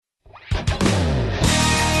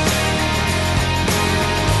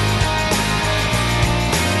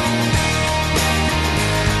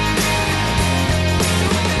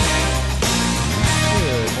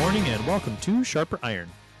welcome to Sharper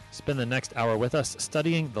Iron. Spend the next hour with us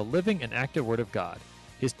studying the living and active Word of God,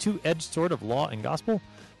 His two-edged sword of law and gospel,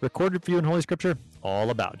 recorded for you in Holy Scripture, all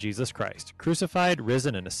about Jesus Christ, crucified,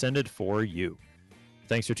 risen, and ascended for you.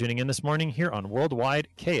 Thanks for tuning in this morning here on Worldwide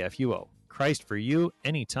KFUO, Christ for you,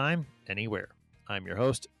 anytime, anywhere. I'm your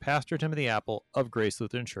host, Pastor Timothy Apple of Grace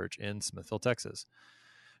Lutheran Church in Smithville, Texas.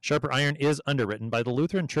 Sharper Iron is underwritten by the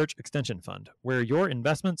Lutheran Church Extension Fund, where your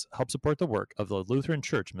investments help support the work of the Lutheran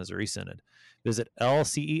Church Missouri Synod. Visit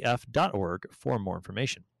lcef.org for more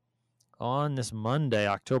information. On this Monday,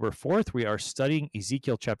 October 4th, we are studying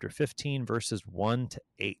Ezekiel chapter 15, verses 1 to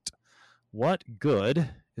 8. What good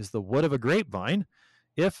is the wood of a grapevine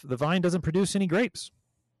if the vine doesn't produce any grapes?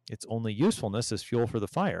 Its only usefulness is fuel for the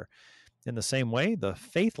fire. In the same way, the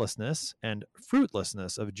faithlessness and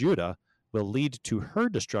fruitlessness of Judah will lead to her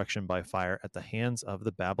destruction by fire at the hands of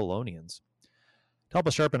the Babylonians. To help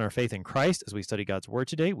us sharpen our faith in Christ as we study God's Word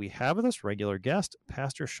today, we have with us regular guest,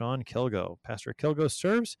 Pastor Sean Kilgo. Pastor Kilgo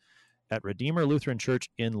serves at Redeemer Lutheran Church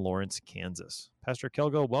in Lawrence, Kansas. Pastor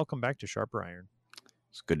Kilgo, welcome back to Sharper Iron.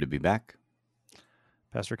 It's good to be back.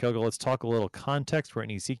 Pastor Kilgo, let's talk a little context. We're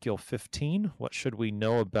in Ezekiel 15. What should we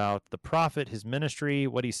know about the prophet, his ministry,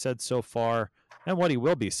 what he said so far, and what he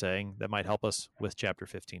will be saying that might help us with chapter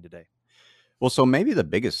 15 today? Well, so maybe the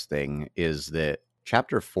biggest thing is that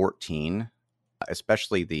chapter 14,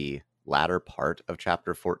 especially the latter part of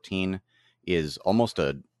chapter 14, is almost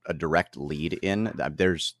a direct lead in.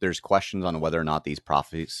 There's questions on whether or not these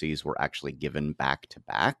prophecies were actually given back to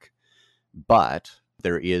back, but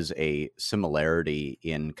there is a similarity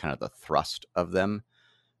in kind of the thrust of them.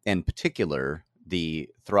 In particular,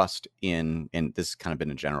 the thrust in, and this has kind of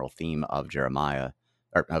been a general theme of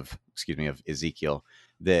of Ezekiel,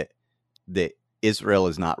 that Israel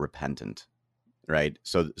is not repentant, right?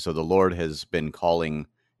 So the Lord has been calling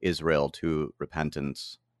Israel to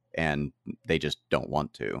repentance, and they just don't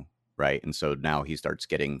want to, right? And so now he starts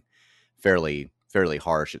getting fairly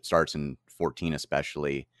harsh. It starts in 14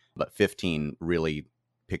 especially, but 15 really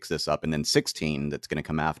picks this up, and then 16 that's going to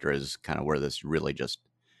come after is kind of where this really just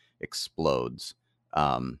explodes.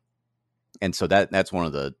 And so that's one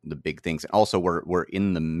of the big things. Also, we're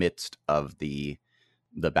in the midst of the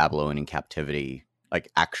Babylonian captivity,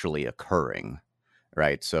 like actually occurring,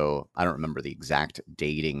 right? So I don't remember the exact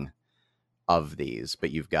dating of these,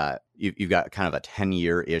 but you've got kind of a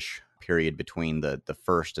 10-year-ish period between the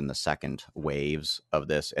first and the second waves of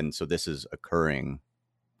this, and so this is occurring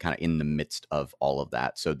kind of in the midst of all of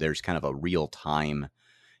that. So there's kind of a real-time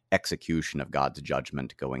execution of God's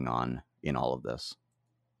judgment going on in all of this.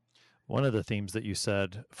 One of the themes that you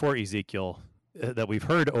said for Ezekiel that we've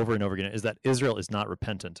heard over and over again is that Israel is not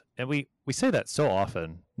repentant. And we say that so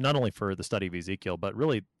often, not only for the study of Ezekiel, but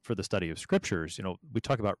really for the study of scriptures. You know, we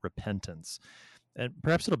talk about repentance. And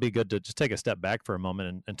perhaps it'll be good to just take a step back for a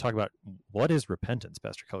moment and talk about what is repentance,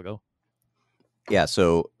 Pastor Kilgo? Yeah,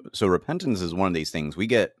 so repentance is one of these things we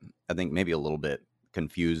get, I think, maybe a little bit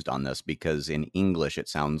confused on this because in English it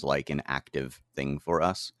sounds like an active thing for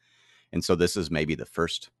us. And so this is maybe the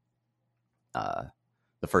first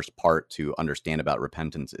part to understand about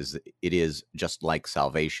repentance is that it is just like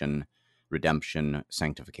salvation, redemption,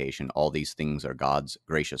 sanctification. All these things are God's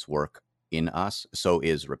gracious work in us. So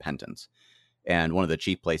is repentance. And one of the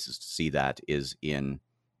chief places to see that is in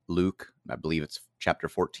Luke. I believe it's chapter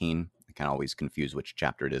 14. I kind of always confuse which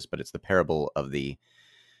chapter it is, but it's the parable of the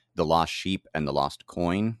lost sheep and the lost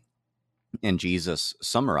coin. And Jesus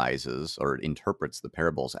summarizes or interprets the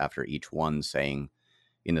parables after each one, saying,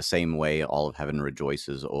 in the same way, all of heaven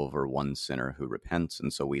rejoices over one sinner who repents.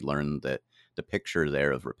 And so we learn that the picture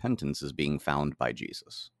there of repentance is being found by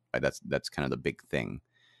Jesus. Right? That's kind of the big thing.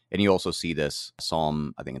 And you also see this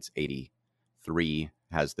Psalm, I think it's 83,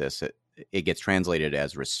 has this. It gets translated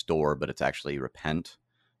as restore, but it's actually repent.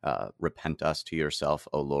 Repent us to yourself,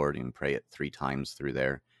 O Lord, and pray it 3 times through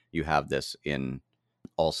there. You have this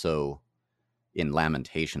also in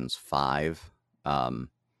Lamentations 5,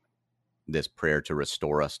 this prayer to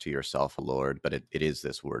restore us to yourself, Lord, but it is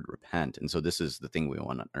this word repent. And so this is the thing we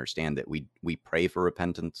want to understand, that we pray for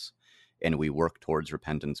repentance and we work towards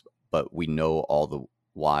repentance, but we know all the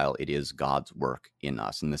while it is God's work in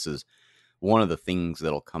us. And this is one of the things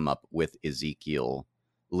that'll come up with Ezekiel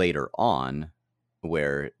later on,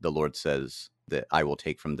 where the Lord says that I will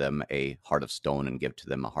take from them a heart of stone and give to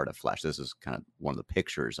them a heart of flesh. This is kind of one of the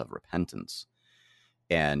pictures of repentance.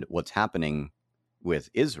 And what's happening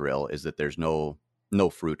with Israel is that there's no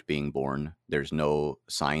fruit being born. There's no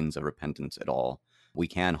signs of repentance at all. We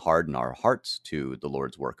can harden our hearts to the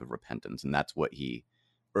Lord's work of repentance, and that's what he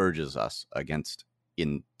urges us against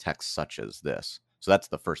in texts such as this. So that's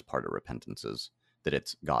the first part of repentance, is that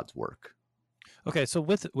it's God's work. Okay, so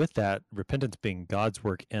with that, repentance being God's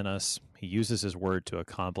work in us, he uses his word to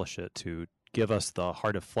accomplish it, to give us the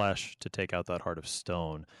heart of flesh, to take out that heart of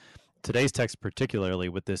stone. Today's text, particularly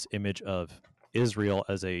with this image of Israel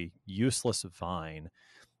as a useless vine,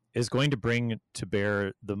 is going to bring to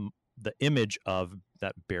bear the image of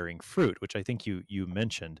that bearing fruit, which I think you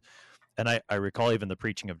mentioned. And I recall even the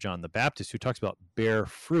preaching of John the Baptist, who talks about bear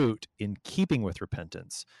fruit in keeping with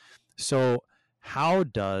repentance. So how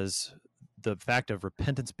does the fact of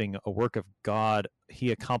repentance being a work of God,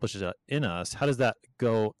 he accomplishes it in us, how does that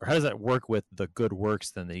go, or how does that work with the good works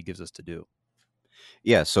then that he gives us to do?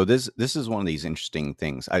 Yeah, so this is one of these interesting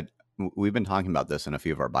things. We've been talking about this in a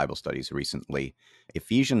few of our Bible studies recently.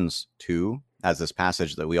 Ephesians 2 has this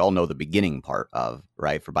passage that we all know the beginning part of,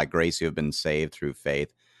 right? For by grace you have been saved through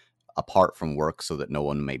faith, apart from works, so that no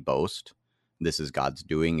one may boast. This is God's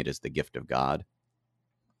doing. It is the gift of God.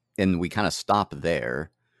 And we kind of stop there.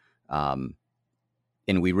 Um,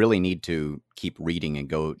 and we really need to keep reading and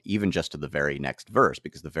go even just to the very next verse,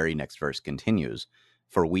 because the very next verse continues.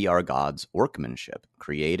 For we are God's workmanship,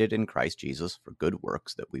 created in Christ Jesus for good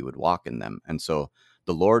works, that we would walk in them. And so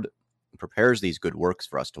the Lord prepares these good works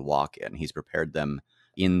for us to walk in. He's prepared them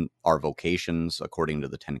in our vocations according to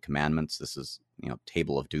the 10 Commandments. This is,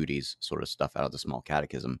 table of duties sort of stuff out of the Small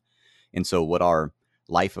Catechism. And so what our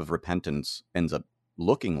life of repentance ends up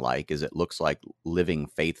looking like is it looks like living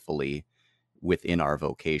faithfully within our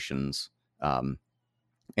vocations, and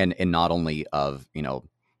not only of,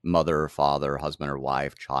 mother or father, husband or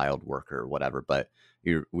wife, child, worker, whatever, but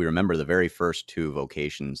we remember the very first two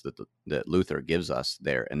vocations that Luther gives us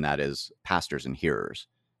there, and that is pastors and hearers,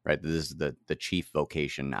 right? This is the chief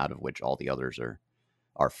vocation out of which all the others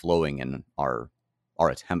are flowing in our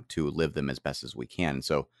attempt to live them as best as we can.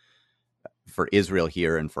 So for Israel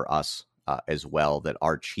here and for us as well, that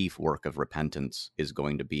our chief work of repentance is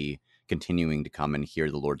going to be continuing to come and hear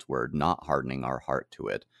the Lord's word, not hardening our heart to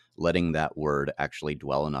it, letting that word actually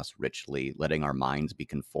dwell in us richly, letting our minds be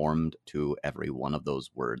conformed to every one of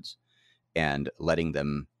those words, and letting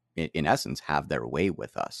them, in essence, have their way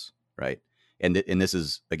with us, right? And this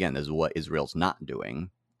is, again, this is what Israel's not doing,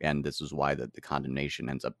 and this is why the condemnation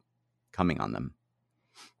ends up coming on them.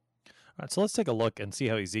 All right, so let's take a look and see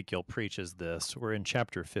how Ezekiel preaches this. We're in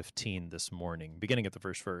chapter 15 this morning, beginning at the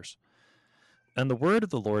first verse. And the word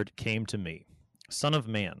of the Lord came to me, Son of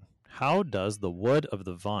man, how does the wood of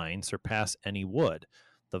the vine surpass any wood,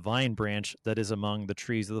 the vine branch that is among the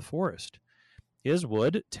trees of the forest? Is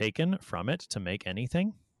wood taken from it to make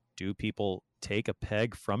anything? Do people take a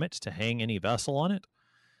peg from it to hang any vessel on it?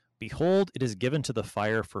 Behold, it is given to the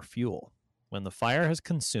fire for fuel. When the fire has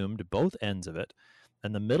consumed both ends of it,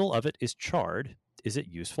 and the middle of it is charred, is it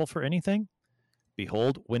useful for anything?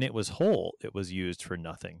 Behold, when it was whole, it was used for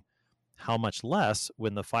nothing. How much less,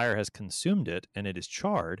 when the fire has consumed it and it is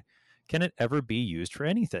charred, can it ever be used for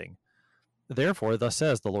anything? Therefore, thus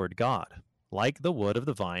says the Lord God, like the wood of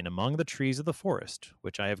the vine among the trees of the forest,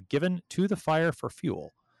 which I have given to the fire for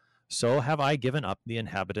fuel, so have I given up the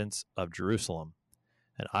inhabitants of Jerusalem.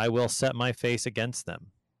 And I will set my face against them.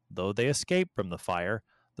 Though they escape from the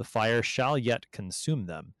fire shall yet consume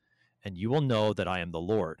them. And you will know that I am the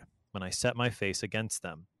Lord, when I set my face against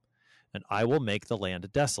them. And I will make the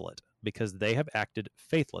land desolate, because they have acted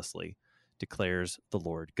faithlessly, declares the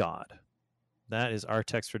Lord God. That is our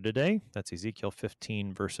text for today. That's Ezekiel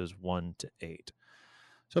 15, verses 1 to 8.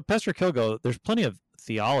 So, Pastor Kilgo, there's plenty of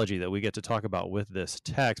theology that we get to talk about with this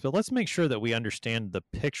text, but let's make sure that we understand the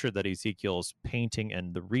picture that Ezekiel's painting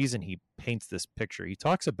and the reason he paints this picture. He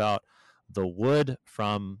talks about the wood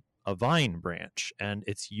from a vine branch and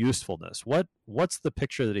its usefulness. What's the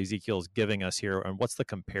picture that Ezekiel's giving us here, and what's the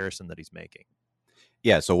comparison that he's making?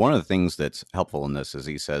 Yeah, so one of the things that's helpful in this is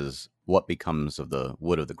he says, what becomes of the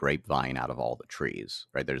wood of the grapevine out of all the trees,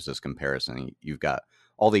 right? There's this comparison. You've got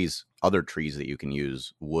all these other trees that you can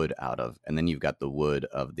use wood out of, and then you've got the wood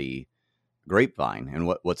of the grapevine. And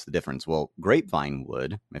what's the difference? Well, grapevine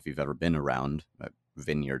wood, if you've ever been around a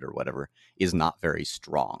vineyard or whatever, is not very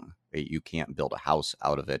strong. You can't build a house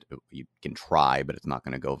out of it. You can try, but it's not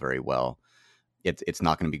going to go very well. It's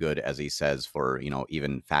not going to be good, as he says, for,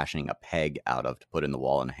 even fashioning a peg out of to put in the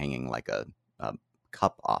wall and hanging like a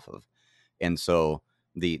cup off of. And so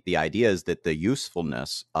the idea is that the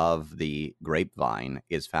usefulness of the grapevine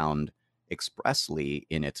is found expressly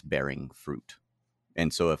in its bearing fruit.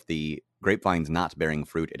 And so if the grapevine's not bearing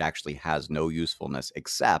fruit, it actually has no usefulness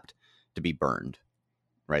except to be burned,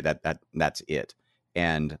 right? That's it.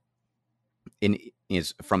 And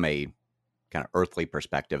is from a kind of earthly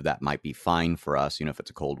perspective, that might be fine for us, if it's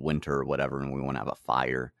a cold winter or whatever, and we want to have a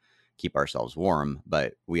fire, keep ourselves warm.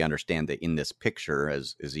 But we understand that in this picture,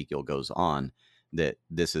 as Ezekiel goes on, that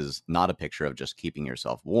this is not a picture of just keeping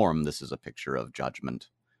yourself warm. This is a picture of judgment.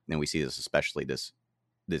 And we see this, especially this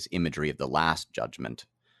imagery of the last judgment,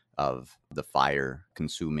 of the fire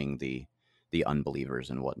consuming the unbelievers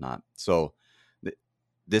and whatnot. So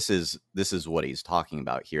this is what he's talking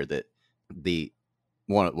about here, that the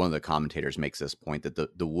one of the commentators makes this point, that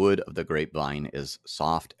the wood of the grapevine is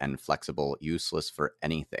soft and flexible, useless for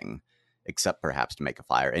anything except perhaps to make a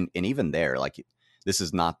fire. And even there, like, this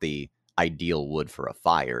is not the ideal wood for a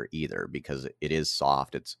fire either, because it is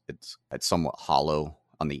soft. It's somewhat hollow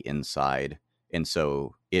on the inside. And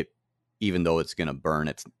so even though it's going to burn,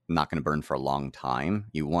 it's not going to burn for a long time.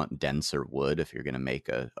 You want denser wood if you're going to make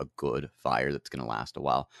a good fire that's going to last a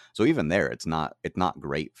while. So even there, it's not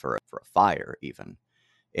great for a fire even.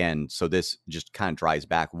 And so this just kind of drives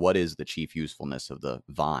back, what is the chief usefulness of the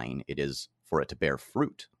vine? It is for it to bear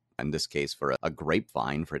fruit. In this case, for a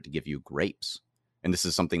grapevine, for it to give you grapes. And this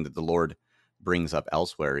is something that the Lord brings up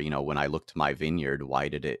elsewhere. When I look to my vineyard, why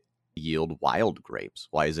did it yield wild grapes?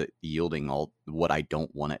 Why is it yielding all what I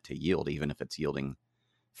don't want it to yield? Even if it's yielding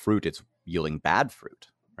fruit, it's yielding bad fruit,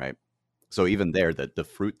 right? So even there, the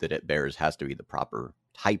fruit that it bears has to be the proper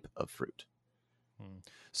type of fruit.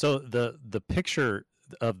 So the picture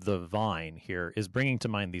of the vine here is bringing to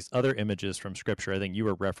mind these other images from Scripture. I think you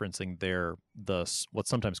were referencing there what's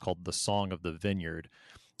sometimes called the Song of the Vineyard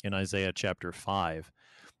in Isaiah chapter 5.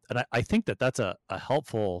 And I think that's a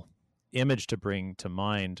helpful image to bring to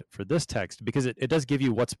mind for this text, because it does give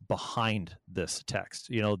you what's behind this text.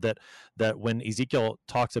 That when Ezekiel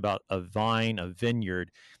talks about a vine, a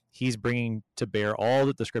vineyard, he's bringing to bear all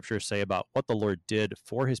that the Scriptures say about what the Lord did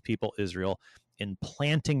for his people Israel in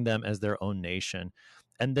planting them as their own nation.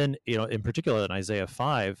 And then, in particular in Isaiah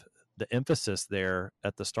 5, the emphasis there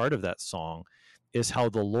at the start of that song is how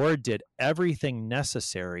the Lord did everything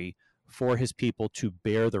necessary for his people to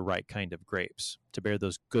bear the right kind of grapes, to bear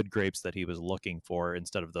those good grapes that he was looking for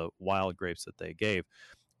instead of the wild grapes that they gave,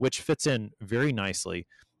 which fits in very nicely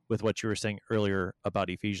with what you were saying earlier about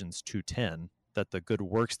Ephesians 2:10, that the good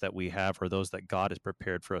works that we have are those that God has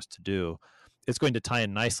prepared for us to do. It's going to tie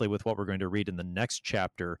in nicely with what we're going to read in the next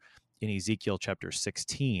chapter, in Ezekiel chapter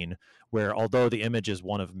 16, where although the image is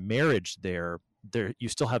one of marriage there you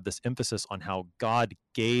still have this emphasis on how God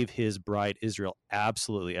gave his bride Israel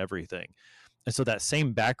absolutely everything. And so that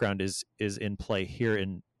same background is in play here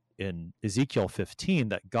in Ezekiel 15,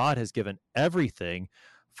 that God has given everything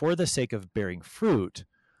for the sake of bearing fruit,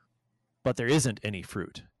 but there isn't any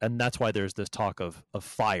fruit. And that's why there's this talk of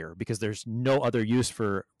fire, because there's no other use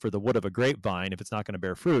for the wood of a grapevine. If it's not going to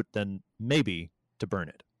bear fruit, then maybe to burn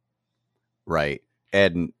it. Right.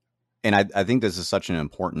 And I think this is such an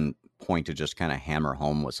important point to just kind of hammer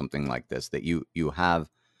home with something like this, that you have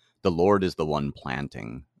the Lord is the one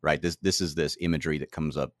planting, right? This is this imagery that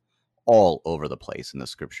comes up all over the place in the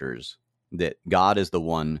Scriptures, that God is the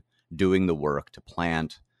one doing the work to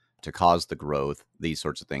plant, to cause the growth, these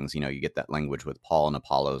sorts of things. You get that language with Paul and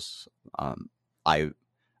Apollos. I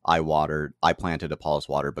planted, Apollos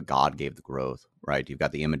watered, but God gave the growth, right? You've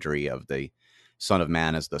got the imagery of the Son of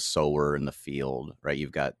Man as the sower in the field, right?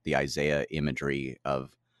 You've got the Isaiah imagery of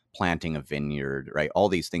planting a vineyard, right? All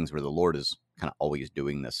these things where the Lord is kind of always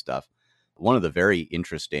doing this stuff. One of the very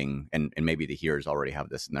interesting, and maybe the hearers already have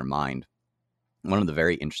this in their mind, one of the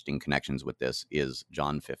very interesting connections with this is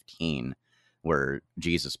John 15, where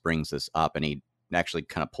Jesus brings this up, and he actually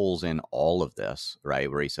kind of pulls in all of this,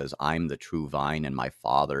 right? Where he says, I'm the true vine and my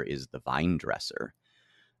Father is the vine dresser,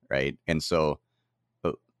 right? And so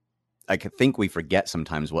I think we forget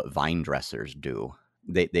sometimes what vine dressers do.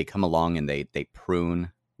 They come along and they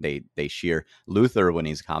prune, they shear. Luther, when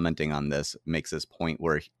he's commenting on this, makes this point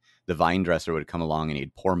where the vine dresser would come along and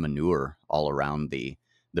he'd pour manure all around the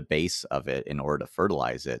base of it in order to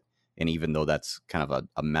fertilize it. And even though that's kind of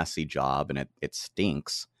a messy job and it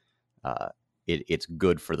stinks, it's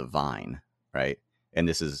good for the vine, right?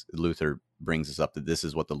 And Luther brings us up that this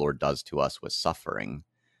is what the Lord does to us with suffering,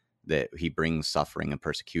 that he brings suffering and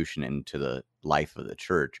persecution into the life of the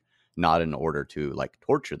church, not in order to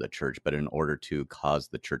torture the church, but in order to cause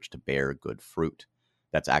the church to bear good fruit.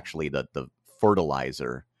 That's actually the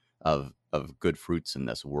fertilizer of good fruits in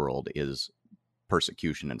this world, is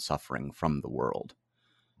persecution and suffering from the world.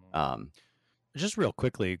 Just real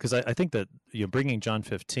quickly, because I think that bringing John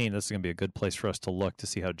 15, this is going to be a good place for us to look to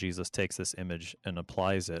see how Jesus takes this image and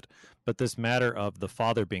applies it. But this matter of the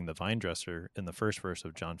Father being the vine dresser in the first verse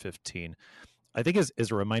of John 15, I think is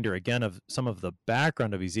a reminder again of some of the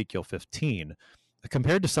background of Ezekiel 15,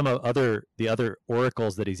 compared to some of the other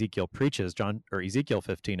oracles that Ezekiel preaches, Ezekiel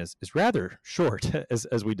 15 is rather short,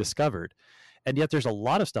 as we discovered, and yet there's a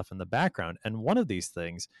lot of stuff in the background. And one of these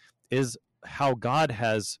things is how God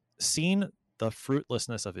has seen the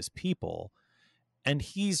fruitlessness of his people, and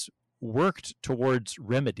he's worked towards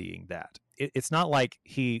remedying that. It's not like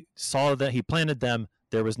he saw that he planted them,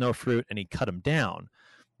 there was no fruit, and he cut them down.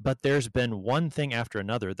 But there's been one thing after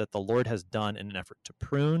another that the Lord has done in an effort to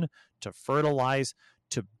prune, to fertilize,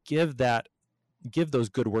 to give those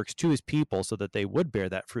good works to his people so that they would bear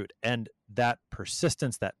that fruit. And that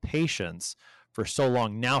persistence, that patience for so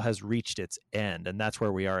long now has reached its end. And that's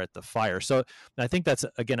where we are at the fire. So I think that's,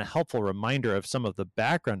 again, a helpful reminder of some of the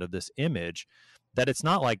background of this image, that it's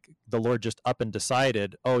not like the Lord just up and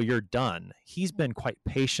decided, oh, you're done. He's been quite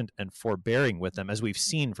patient and forbearing with them, as we've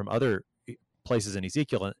seen from other places in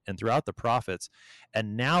Ezekiel and throughout the prophets.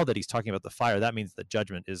 And now that he's talking about the fire, that means the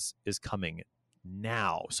judgment is coming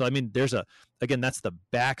now. So, I mean, again, that's the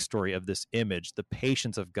backstory of this image, the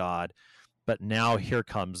patience of God. But now here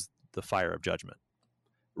comes the fire of judgment.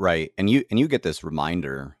 Right. And you get this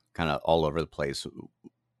reminder kind of all over the place.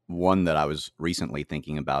 One that I was recently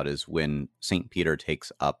thinking about is when St. Peter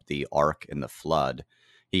takes up the ark in the flood,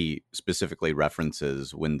 he specifically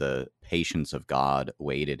references when the patience of God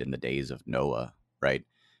waited in the days of Noah, right?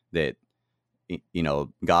 That,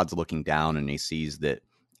 God's looking down and he sees that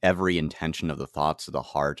every intention of the thoughts of the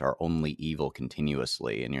heart are only evil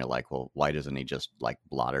continuously. And you're like, well, why doesn't he just like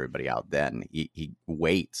blot everybody out then? He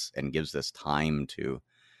waits and gives this time to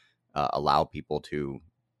allow people to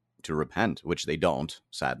repent, which they don't,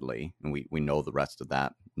 sadly. And we know the rest of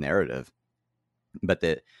that narrative. But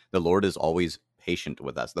the Lord is always patient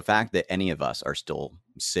with us. The fact that any of us are still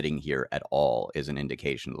sitting here at all is an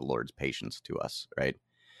indication of the Lord's patience to us, right?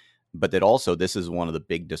 But that also, this is one of the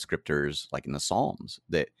big descriptors, like in the Psalms,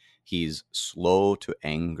 that he's slow to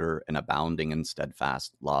anger and abounding in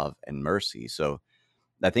steadfast love and mercy. So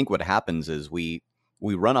I think what happens is we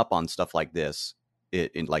run up on stuff like this,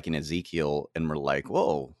 like in Ezekiel, and we're like,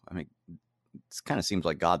 whoa, I mean, it kind of seems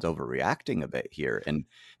like God's overreacting a bit here. And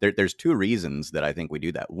there's two reasons that I think we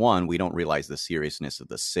do that. One, we don't realize the seriousness of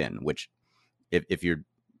the sin, which if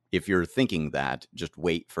you're thinking that, just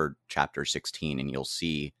wait for chapter 16 and you'll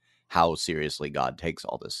see how seriously God takes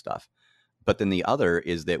all this stuff. But then the other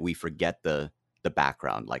is that we forget the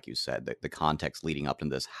background, like you said, the context leading up to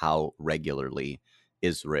this, how regularly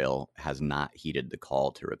Israel has not heeded the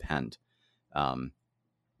call to repent.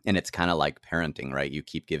 And it's kind of like parenting, right? You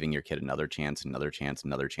keep giving your kid another chance, another chance,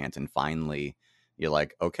 another chance. And finally, you're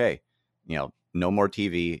like, okay, no more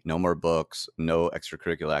TV, no more books, no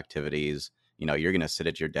extracurricular activities. You're going to sit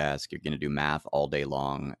at your desk. You're going to do math all day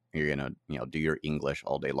long. You're going to, do your English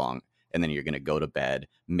all day long. And then you're going to go to bed.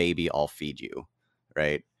 Maybe I'll feed you,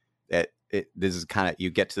 right? This is kind of, you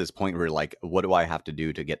get to this point where you're like, what do I have to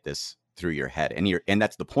do to get this through your head? And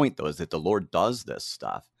that's the point, though, is that the Lord does this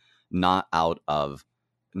stuff not out of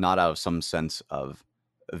some sense of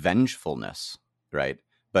vengefulness, right?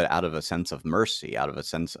 But out of a sense of mercy, out of a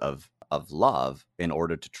sense of love, in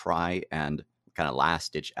order to try and kind of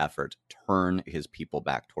last-ditch effort turn his people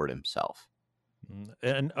back toward himself.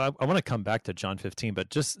 And I want to come back to John 15, but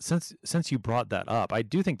just since you brought that up, I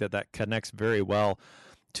do think that connects very well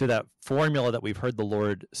to that formula that we've heard the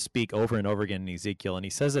Lord speak over and over again in Ezekiel. And he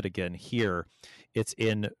says it again here. It's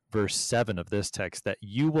in verse 7 of this text, that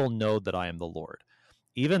you will know that I am the Lord.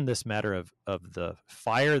 Even this matter of the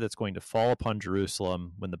fire that's going to fall upon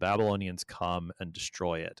Jerusalem when the Babylonians come and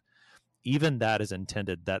destroy it, even that is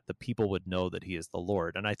intended that the people would know that he is the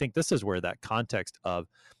Lord. And I think this is where that context of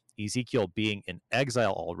Ezekiel being in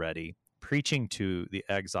exile already, preaching to the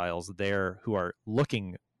exiles there who are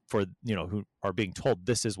looking for, who are being told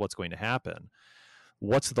this is what's going to happen.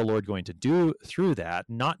 What's the Lord going to do through that?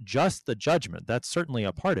 Not just the judgment, that's certainly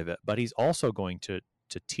a part of it, but he's also going to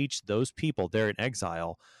teach those people there in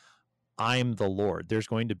exile, I'm the Lord. There's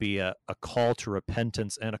going to be a call to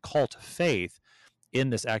repentance and a call to faith in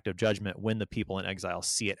this act of judgment when the people in exile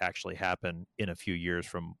see it actually happen in a few years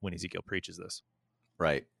from when Ezekiel preaches this.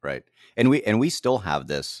 Right. And we still have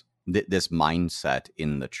this mindset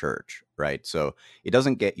in the church, right? So it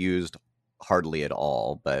doesn't get used hardly at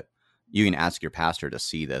all, but you can ask your pastor to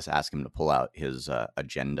see this, ask him to pull out his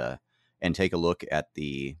agenda and take a look at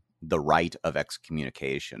the rite of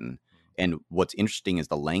excommunication. And what's interesting is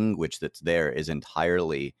the language that's there is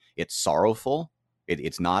entirely, it's sorrowful.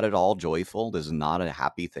 It's not at all joyful. This is not a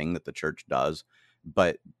happy thing that the church does,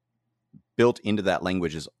 but built into that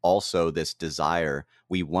language is also this desire.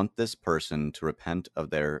 We want this person to repent of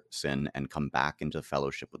their sin and come back into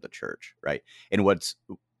fellowship with the church, right? And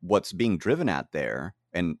what's being driven at there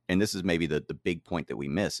And this is maybe the big point that we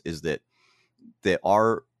miss, is that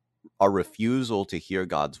our refusal to hear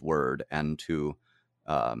God's word and to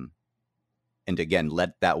and again,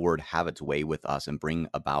 let that word have its way with us and bring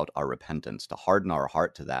about our repentance, to harden our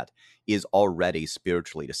heart to that, is already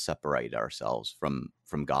spiritually to separate ourselves from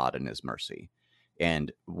God and his mercy.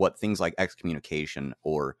 And what things like excommunication,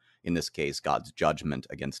 or in this case, God's judgment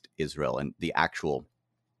against Israel, and the actual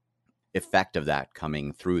effect of that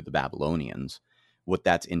coming through the Babylonians, what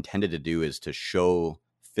that's intended to do is to show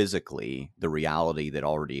physically the reality that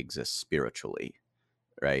already exists spiritually,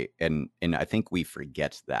 right? And I think we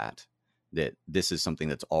forget that this is something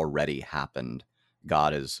that's already happened.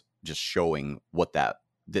 God is just showing what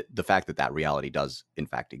the fact that reality does in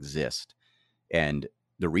fact exist. And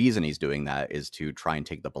the reason he's doing that is to try and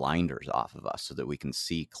take the blinders off of us so that we can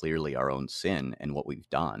see clearly our own sin and what we've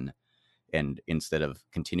done. And instead of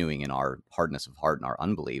continuing in our hardness of heart and our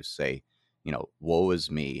unbelief, say, woe is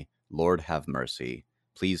me, Lord, have mercy,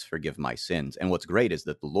 please forgive my sins. And what's great is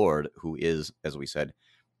that the Lord, who is, as we said,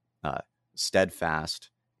 steadfast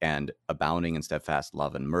and abounding in steadfast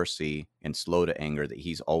love and mercy and slow to anger, that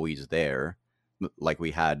he's always there. Like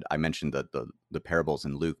I mentioned the parables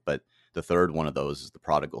in Luke, but the third one of those is the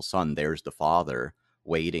prodigal son. There's the father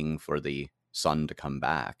waiting for the son to come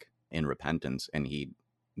back in repentance. And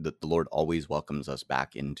the Lord always welcomes us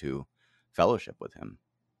back into fellowship with him.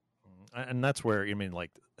 And that's where, I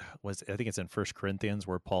think it's in 1 Corinthians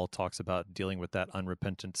where Paul talks about dealing with that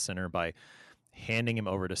unrepentant sinner by handing him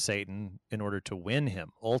over to Satan in order to win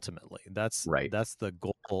him ultimately. That's right. That's the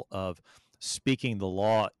goal of speaking the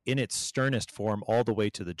law in its sternest form all the way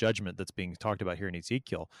to the judgment that's being talked about here in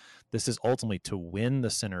Ezekiel. This is ultimately to win the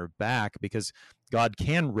sinner back, because God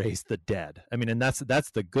can raise the dead. And that's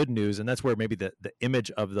the good news, and that's where maybe the image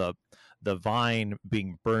of the vine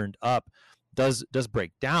being burned up does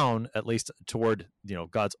break down, at least toward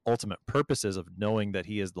God's ultimate purposes of knowing that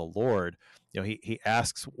he is the Lord. He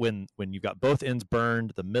asks, when you've got both ends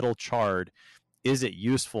burned, the middle charred, is it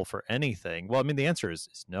useful for anything? Well, the answer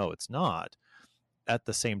is no, it's not. At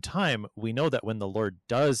the same time, we know that when the Lord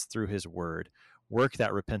does, through his word, work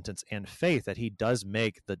that repentance and faith, that he does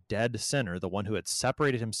make the dead sinner, the one who had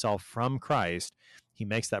separated himself from Christ, he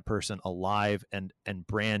makes that person alive and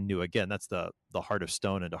brand new again. That's the heart of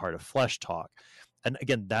stone into heart of flesh talk. And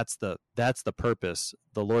again, that's the purpose.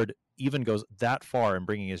 The Lord even goes that far in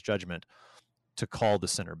bringing his judgment to call the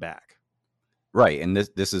sinner back. Right. And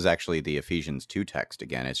this is actually the Ephesians 2 text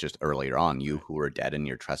again. It's just earlier on. You who were dead in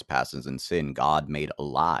your trespasses and sin, God made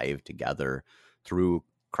alive together through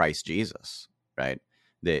Christ Jesus. Right.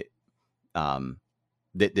 That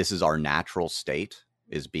this is our natural state,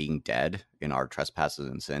 is being dead in our trespasses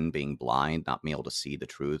and sin, being blind, not being able to see the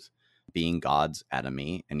truth, being God's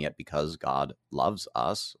enemy. And yet, because God loves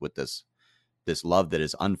us with this love that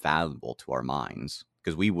is unfathomable to our minds,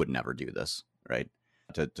 because we would never do this, right?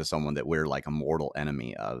 To someone that we're like a mortal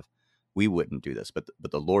enemy of, we wouldn't do this. But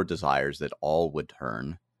the Lord desires that all would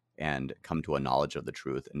turn and come to a knowledge of the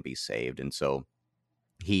truth and be saved. And so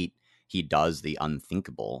he does the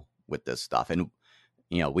unthinkable with this stuff. And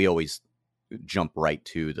we always jump right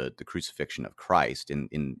to the crucifixion of Christ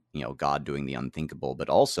in God doing the unthinkable, but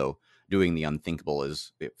also doing the unthinkable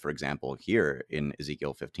is, for example, here in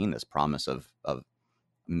Ezekiel 15, this promise of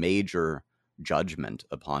major judgment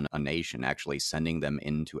upon a nation, actually sending them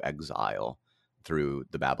into exile through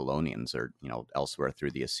the Babylonians, or elsewhere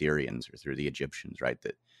through the Assyrians or through the Egyptians, right?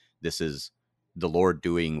 That this is the Lord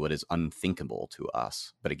doing what is unthinkable to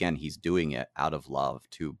us, but again, he's doing it out of love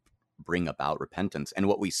to bring about repentance. And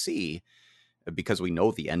what we see, because we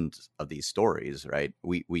know the end of these stories, right,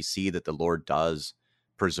 we see that the Lord does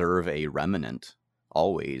preserve a remnant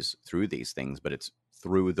always through these things, but it's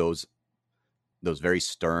through those very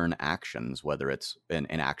stern actions, whether it's an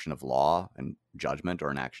action of law and judgment or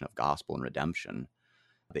an action of gospel and redemption,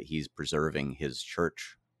 that he's preserving his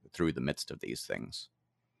church through the midst of these things.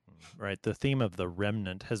 Right. The theme of the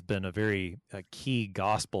remnant has been a very key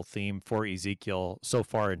gospel theme for Ezekiel so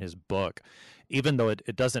far in his book. Even though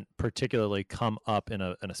it doesn't particularly come up in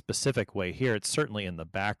a specific way here, it's certainly in the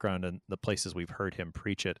background and the places we've heard him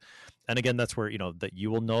preach it. And again, that's where, that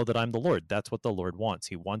you will know that I'm the Lord. That's what the Lord wants.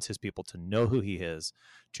 He wants his people to know who he is,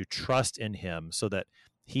 to trust in him so that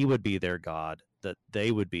he would be their God, that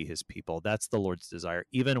they would be his people. That's the Lord's desire,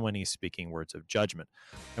 even when he's speaking words of judgment.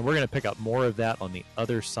 And we're going to pick up more of that on the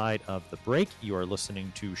other side of the break. You are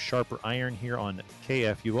listening to Sharper Iron here on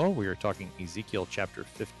KFUO. We are talking Ezekiel chapter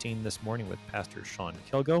 15 this morning with Pastor Sean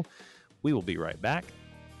Kilgo. We will be right back.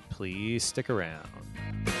 Please stick around.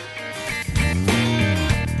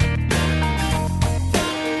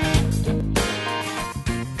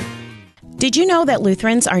 Did you know that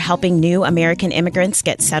Lutherans are helping new American immigrants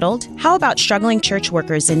get settled? How about struggling church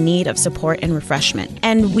workers in need of support and refreshment?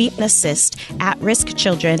 And we assist at-risk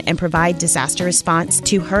children and provide disaster response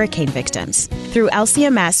to hurricane victims. Through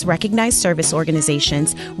LCMS recognized service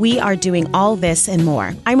organizations, we are doing all this and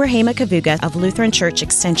more. I'm Rahema Kavuga of Lutheran Church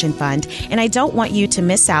Extension Fund, and I don't want you to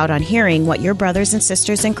miss out on hearing what your brothers and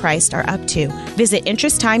sisters in Christ are up to. Visit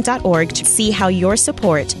interesttime.org to see how your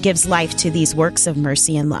support gives life to these works of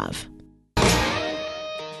mercy and love.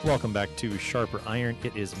 Welcome back to Sharper Iron.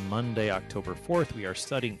 It is Monday, October 4th. We are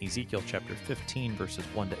studying Ezekiel chapter 15, verses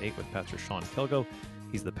 1 to 8 with Pastor Sean Kilgo.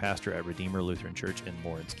 He's the pastor at Redeemer Lutheran Church in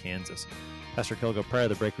Lawrence, Kansas. Pastor Kilgo, prior to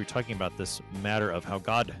the break, we were talking about this matter of how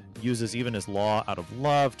God uses even his law out of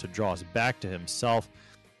love to draw us back to himself.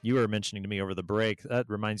 You were mentioning to me over the break, that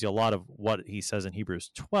reminds you a lot of what he says in Hebrews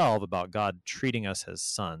 12 about God treating us as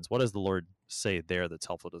sons. What does the Lord say there that's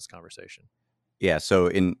helpful to this conversation? Yeah, so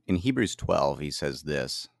in Hebrews 12, he says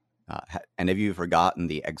this, and have you forgotten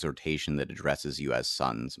the exhortation that addresses you as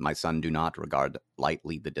sons? My son, do not regard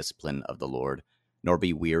lightly the discipline of the Lord, nor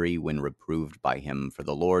be weary when reproved by him, for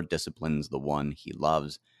the Lord disciplines the one he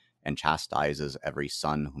loves and chastises every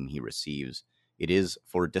son whom he receives. It is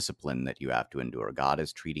for discipline that you have to endure. God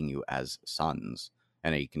is treating you as sons.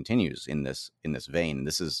 And he continues in this vein.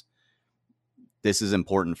 This is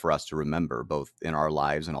important for us to remember, both in our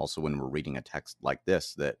lives and also when we're reading a text like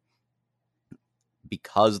this, that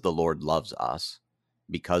because the Lord loves us,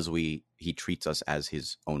 because he treats us as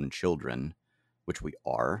his own children, which we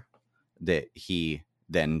are, that he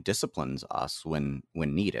then disciplines us when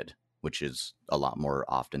needed, which is a lot more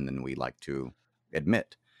often than we like to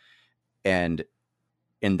admit. And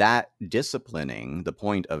in that disciplining, the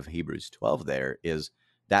point of Hebrews 12 there is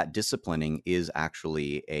that disciplining is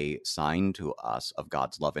actually a sign to us of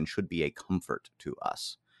God's love and should be a comfort to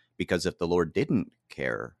us. Because if the Lord didn't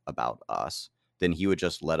care about us, then he would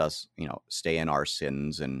just let us, stay in our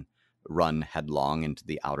sins and run headlong into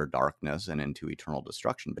the outer darkness and into eternal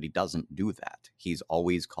destruction. But he doesn't do that. He's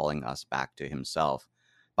always calling us back to himself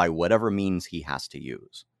by whatever means he has to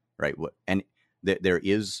use, right? And there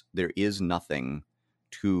is nothing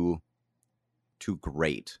too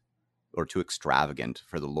great or too extravagant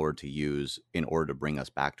for the Lord to use in order to bring us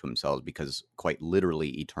back to himself, because quite literally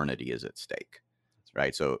eternity is at stake,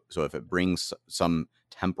 right? So if it brings some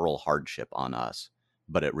temporal hardship on us,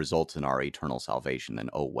 but it results in our eternal salvation, then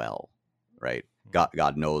oh well, right?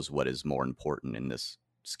 God knows what is more important in this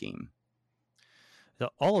scheme.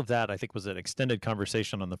 All of that, I think, was an extended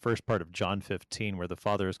conversation on the first part of John 15, where the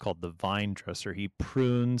Father is called the vine dresser. He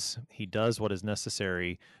prunes, he does what is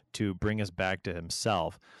necessary to bring us back to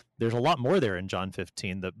himself. There's a lot more there in John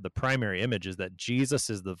 15. The primary image is that Jesus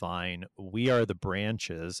is the vine, we are the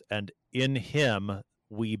branches, and in him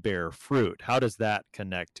we bear fruit. How does that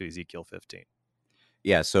connect to Ezekiel 15?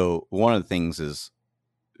 Yeah, so one of the things is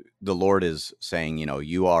the Lord is saying,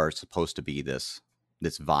 you are supposed to be this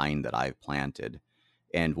vine that I've planted.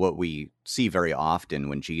 And what we see very often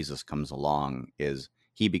when Jesus comes along is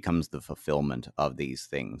he becomes the fulfillment of these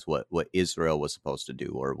things, what Israel was supposed to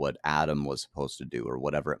do, or what Adam was supposed to do, or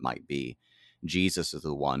whatever it might be. Jesus is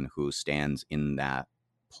the one who stands in that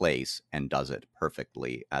place and does it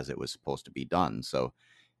perfectly as it was supposed to be done. So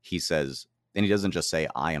he says, and he doesn't just say,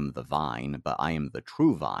 I am the vine, but I am the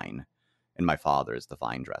true vine, and my Father is the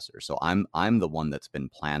vine dresser. So I'm the one that's been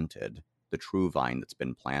planted, the true vine that's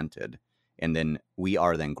been planted. And then we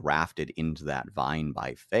are then grafted into that vine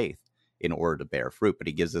by faith in order to bear fruit. But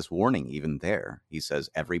he gives this warning even there. He says,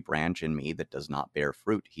 every branch in me that does not bear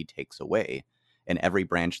fruit, he takes away. And every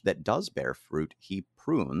branch that does bear fruit, he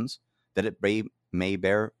prunes, that it may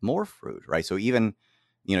bear more fruit, right? So even,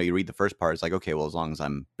 you read the first part, it's like, okay, well, as long as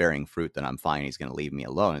I'm bearing fruit, then I'm fine. He's going to leave me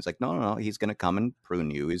alone. It's like, no. He's going to come and prune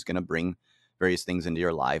you. He's going to bring various things into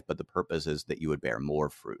your life. But the purpose is that you would bear more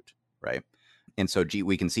fruit, right? And so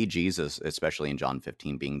we can see Jesus, especially in John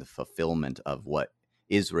 15, being the fulfillment of what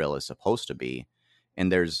Israel is supposed to be. And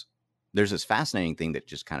there's this fascinating thing that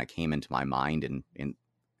just kind of came into my mind in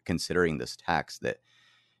considering this text, that,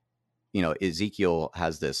 Ezekiel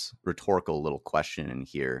has this rhetorical little question in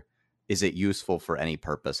here. Is it useful for any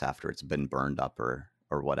purpose after it's been burned up or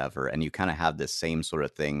whatever? And you kind of have this same sort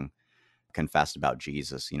of thing confessed about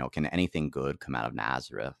Jesus. Can anything good come out of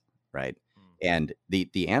Nazareth, right? And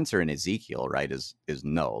the answer in Ezekiel, right, is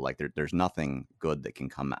no. Like there's nothing good that can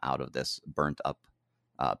come out of this burnt up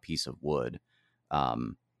piece of wood.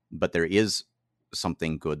 But there is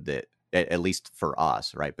something good that, at least for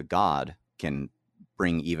us, right? But God can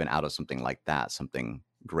bring even out of something like that, something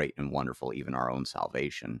great and wonderful, even our own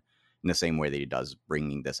salvation, in the same way that he does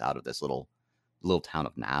bringing this out of this little town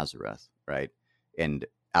of Nazareth, right? And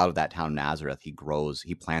out of that town Nazareth,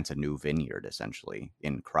 he plants a new vineyard essentially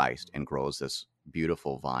in Christ and grows this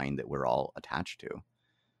beautiful vine that we're all attached to.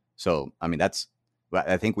 So, I mean,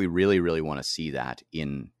 I think we really, really want to see that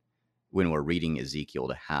when we're reading Ezekiel,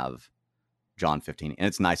 to have John 15. And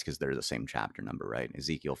it's nice because they're the same chapter number, right?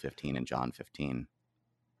 Ezekiel 15 and John 15.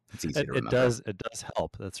 It's easy to remember. It does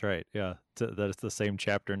help. That's right. Yeah, that it's the same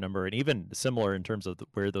chapter number, and even similar in terms of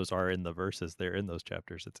where those are in the verses. They're in those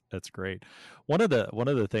chapters. That's great. One of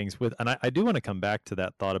the things with, and I do want to come back to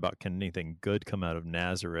that thought about, can anything good come out of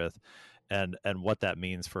Nazareth, and what that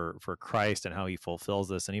means for Christ and how he fulfills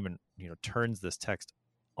this, and even turns this text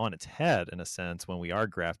on its head in a sense when we are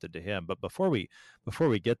grafted to him. But before we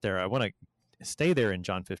get there, I want to stay there in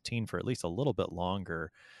John 15 for at least a little bit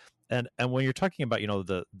longer. And when you're talking about,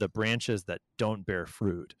 the branches that don't bear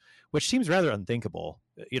fruit, which seems rather unthinkable,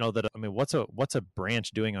 that, I mean, what's a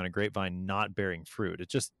branch doing on a grapevine not bearing fruit? It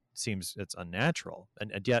just seems it's unnatural,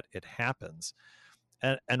 and yet it happens.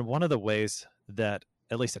 And one of the ways that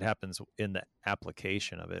at least it happens in the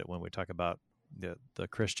application of it, when we talk about the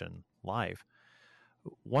Christian life,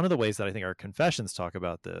 one of the ways that I think our confessions talk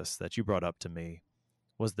about this, that you brought up to me,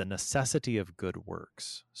 was the necessity of good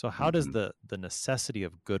works. So how does the necessity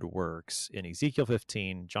of good works in Ezekiel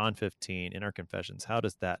 15, John 15, in our confessions, how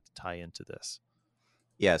does that tie into this?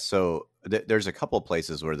 Yeah, so there's a couple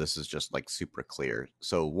places where this is just like super clear.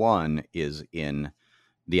 So one is in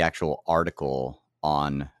the actual article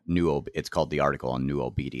on it's called the article on new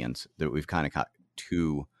obedience. That we've kind of got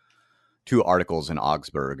two articles in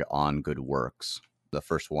Augsburg on good works. The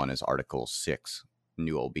first one is Article 6,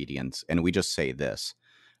 new obedience. And we just say this: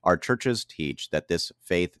 our churches teach that this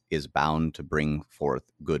faith is bound to bring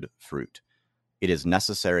forth good fruit. It is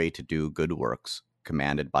necessary to do good works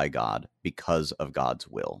commanded by God because of God's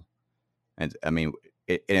will. And I mean,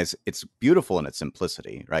 it's beautiful in its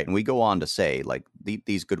simplicity, right? And we go on to say, like,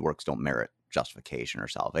 these good works don't merit justification or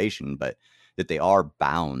salvation, but that they are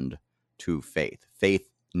bound to faith. Faith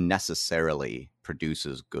necessarily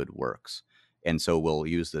produces good works. And so we'll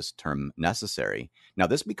use this term necessary. Now,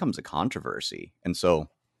 this becomes a controversy. And so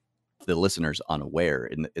the listener's unaware,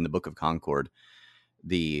 in the Book of Concord,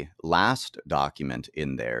 the last document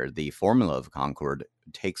in there, the Formula of Concord,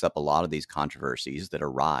 takes up a lot of these controversies that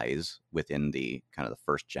arise within the kind of the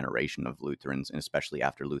first generation of Lutherans, and especially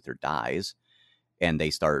after Luther dies, and they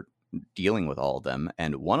start dealing with all of them.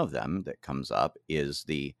 And one of them that comes up is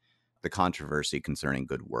the controversy concerning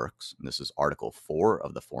good works. And this is Article 4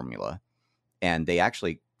 of the Formula. And they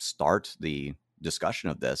actually start the discussion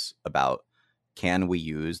of this about, can we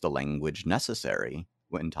use the language necessary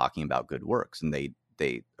when talking about good works? And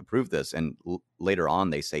they approve this. And later on,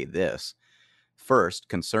 they say this: first,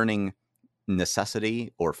 concerning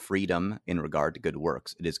necessity or freedom in regard to good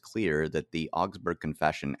works, it is clear that the Augsburg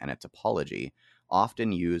Confession and its apology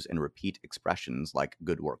often use and repeat expressions like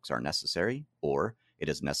good works are necessary, or it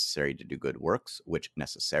is necessary to do good works, which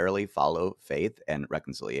necessarily follow faith and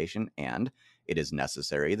reconciliation, and it is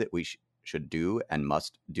necessary that we should do and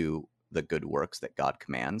must do the good works that God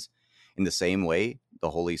commands. In the same way, the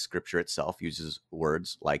Holy Scripture itself uses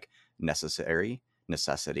words like necessary,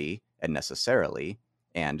 necessity, and necessarily,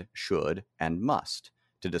 and should and must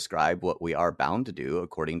to describe what we are bound to do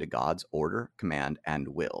according to God's order, command, and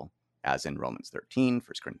will, as in Romans 13, 1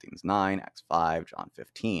 Corinthians 9, Acts 5, John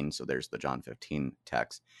 15. So there's the John 15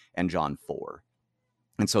 text, and John 4.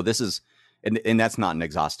 And so this is, and that's not an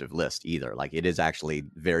exhaustive list either. Like, it is actually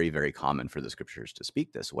very, very common for the Scriptures to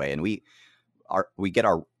speak this way. And we get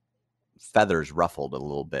our feathers ruffled a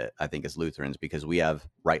little bit, I think, as Lutherans, because we have,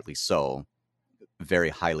 rightly so, very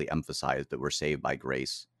highly emphasized that we're saved by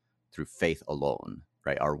grace through faith alone,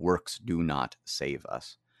 right? Our works do not save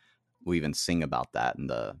us. We even sing about that in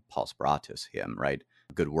the Paul Speratus hymn, right?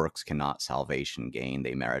 Good works cannot salvation gain,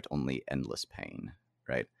 they merit only endless pain,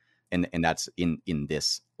 right? And that's in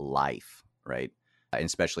this life, right? And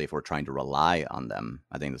especially if we're trying to rely on them.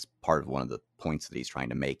 I think that's part of one of the points that he's trying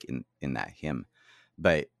to make in that hymn.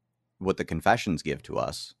 But what the confessions give to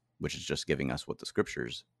us, which is just giving us what the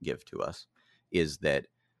Scriptures give to us, is that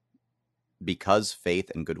because faith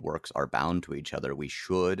and good works are bound to each other, we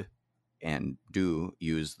should and do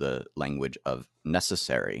use the language of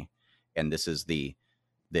necessary. And this is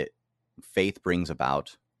that faith brings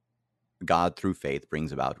about, God through faith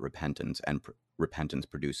brings about repentance, and repentance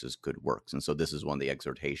produces good works. And so this is one of the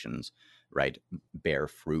exhortations, right? Bear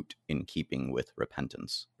fruit in keeping with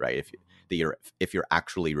repentance, right? If you're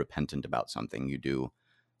actually repentant about something, you do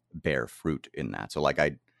bear fruit in that. So like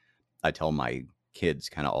I tell my kids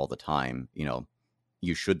kind of all the time,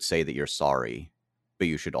 you should say that you're sorry, but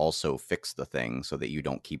you should also fix the thing so that you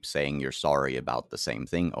don't keep saying you're sorry about the same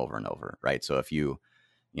thing over and over, right? So if you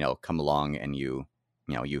come along and you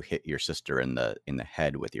hit your sister in the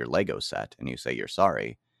head with your Lego set and you say you're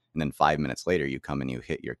sorry, and then 5 minutes later you come and you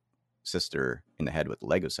hit your sister in the head with the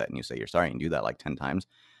Lego set and you say you're sorry, and do that like 10 times,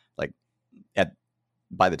 like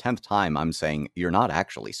by the 10th time I'm saying you're not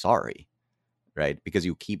actually sorry, right? Because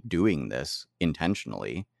you keep doing this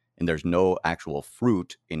intentionally and there's no actual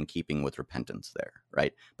fruit in keeping with repentance there,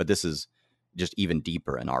 right? But this is just even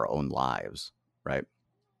deeper in our own lives, right?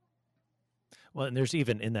 Well, and there's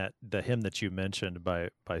even in that the hymn that you mentioned by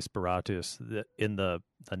Spiratus, in the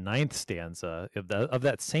ninth stanza of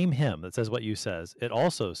that same hymn that says what you says, it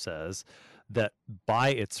also says that by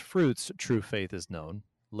its fruits true faith is known.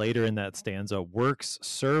 Later in that stanza, works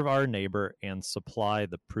serve our neighbor and supply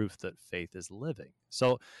the proof that faith is living.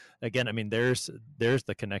 So again, I mean, there's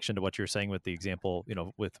the connection to what you're saying with the example,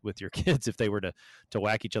 with your kids, if they were to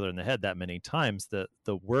whack each other in the head that many times, the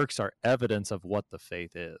works are evidence of what the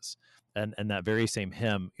faith is. And that very same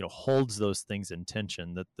hymn, holds those things in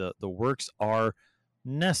tension, that the works are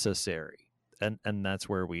necessary. And that's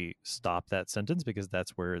where we stop that sentence, because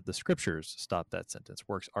that's where the scriptures stop that sentence.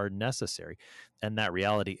 Works are necessary. And that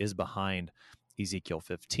reality is behind Ezekiel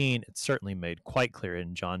 15. It's certainly made quite clear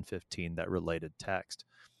in John 15, that related text.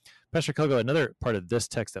 Pastor Kogo, another part of this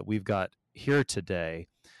text that we've got here today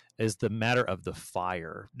is the matter of the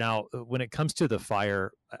fire. Now, when it comes to the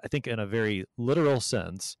fire, I think in a very literal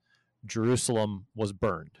sense, Jerusalem was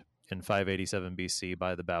burned in 587 BC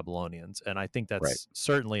by the Babylonians. And I think that's Right.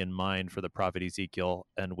 certainly in mind for the prophet Ezekiel.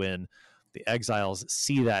 And when the exiles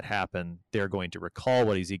see that happen, they're going to recall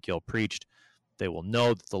what Ezekiel preached. They will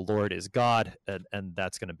know that the Lord is God, and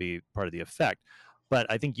that's going to be part of the effect. But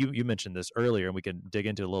I think you mentioned this earlier, and we can dig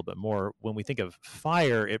into it a little bit more. When we think of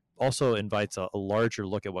fire, it also invites a larger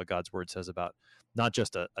look at what God's word says about not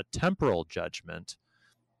just a temporal judgment,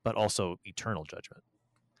 but also eternal judgment.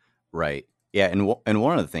 Right. Yeah, and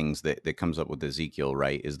one of the things that comes up with Ezekiel,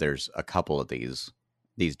 right, is there's a couple of these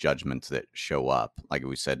judgments that show up, like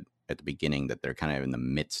we said at the beginning, that they're kind of in the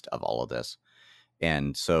midst of all of this.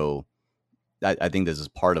 And so I think this is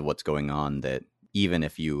part of what's going on, that even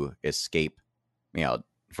if you escape,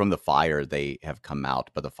 from the fire, they have come out,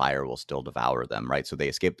 but the fire will still devour them, right? So they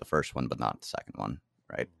escaped the first one, but not the second one,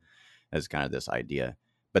 right? That's kind of this idea.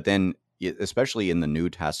 But then, especially in the New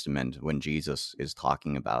Testament, when Jesus is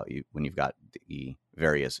talking about, when you've got the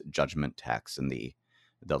various judgment texts and the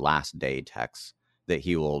last day texts, that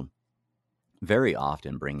he will very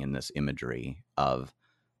often bring in this imagery of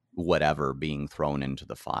whatever being thrown into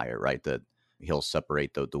the fire, right? That he'll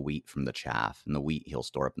separate the wheat from the chaff, and the wheat he'll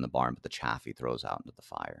store up in the barn, but the chaff he throws out into the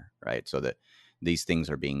fire, right? So that these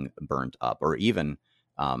things are being burnt up. Or even,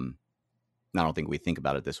 I don't think we think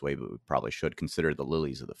about it this way, but we probably should consider the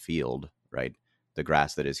lilies of the field, right? The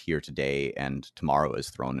grass that is here today and tomorrow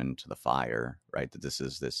is thrown into the fire, right? That this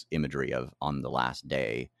is this imagery of on the last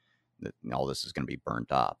day that all this is going to be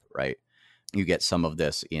burnt up, right? You get some of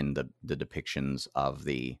this in the depictions of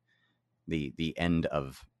the end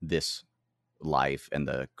of this life and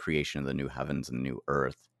the creation of the new heavens and the new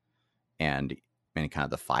earth, and kind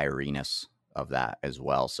of the fieriness of that as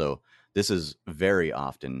well. So this is very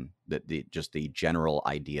often that the general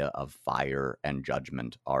idea of fire and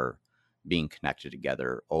judgment are being connected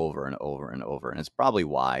together over and over and over. And it's probably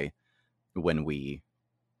why when we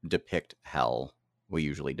depict hell, we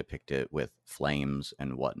usually depict it with flames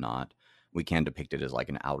and whatnot. We can depict it as like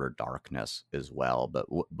an outer darkness as well,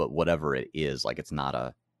 but whatever it is, like it's not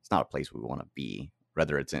a place we want to be.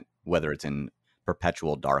 Whether it's in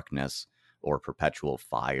perpetual darkness or perpetual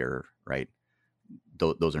fire, right?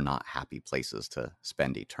 Those are not happy places to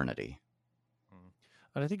spend eternity.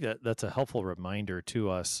 And I think that's a helpful reminder to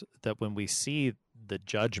us that when we see the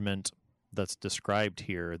judgment that's described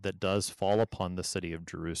here that does fall upon the city of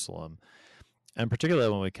Jerusalem, and particularly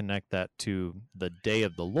when we connect that to the day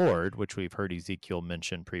of the Lord, which we've heard Ezekiel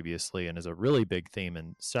mention previously and is a really big theme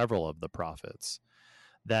in several of the prophets,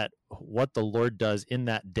 that what the Lord does in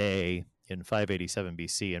that day in 587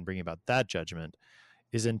 BC and bringing about that judgment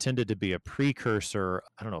is intended to be a precursor,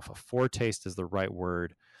 I don't know if a foretaste is the right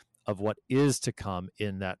word, of what is to come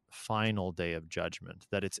in that final day of judgment.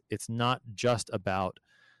 That it's not just about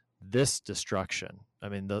this destruction. I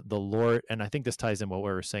mean, the Lord, and I think this ties in what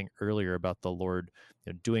we were saying earlier about the Lord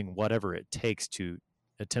doing whatever it takes to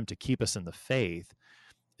attempt to keep us in the faith,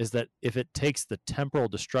 is that if it takes the temporal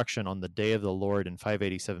destruction on the day of the Lord in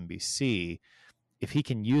 587 BC, if he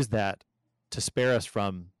can use that to spare us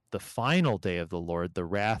from the final day of the Lord, the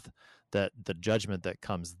wrath, that the judgment that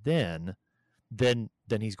comes then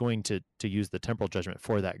he's going to use the temporal judgment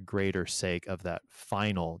for that greater sake of that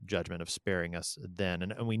final judgment of sparing us then.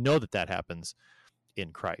 And we know that happens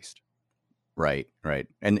in Christ. Right, right.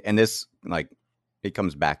 And this, like, it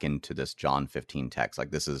comes back into this John 15 text.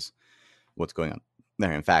 Like, this is what's going on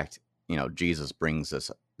there. In fact, Jesus brings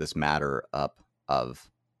this matter up of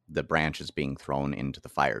the branches being thrown into the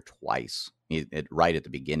fire twice. Right at the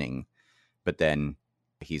beginning, but then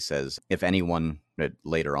he says, if anyone,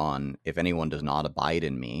 later on, if anyone does not abide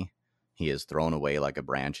in me, he is thrown away like a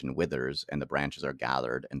branch and withers, and the branches are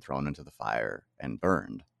gathered and thrown into the fire and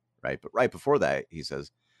burned. Right. But right before that, he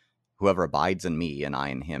says, whoever abides in me and I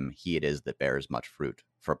in him, he it is that bears much fruit.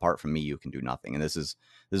 For apart from me, you can do nothing. And this is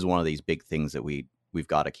one of these big things that we've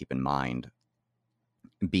got to keep in mind.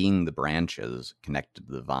 Being the branches connected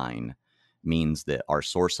to the vine means that our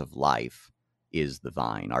source of life is the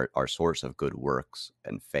vine. Our source of good works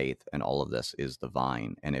and faith and all of this is the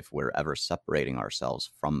vine. And if we're ever separating ourselves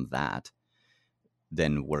from that,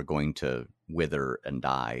 then we're going to wither and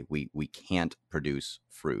die. We can't produce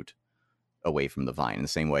fruit away from the vine. In the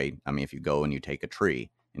same way, I mean, if you go and you take a tree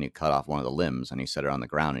and you cut off one of the limbs and you set it on the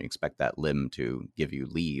ground and you expect that limb to give you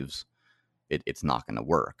leaves, it's not going to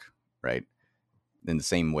work, right? In the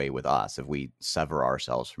same way with us, if we sever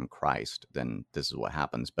ourselves from Christ, then this is what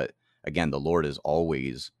happens. But again, the Lord is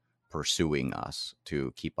always pursuing us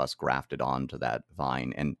to keep us grafted onto that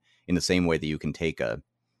vine. And in the same way that you can take a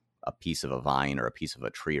piece of a vine or a piece of a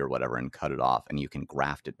tree or whatever and cut it off, and you can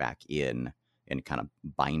graft it back in and kind of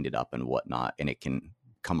bind it up and whatnot, and it can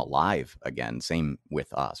come alive again. Same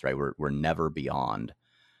with us, right? We're never beyond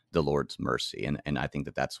the Lord's mercy. And I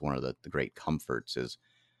think that's one of the great comforts is,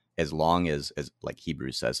 as long as like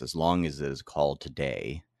Hebrews says, as long as it is called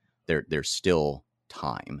today, there's still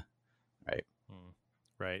time, right?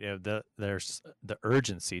 Right. Yeah, there's the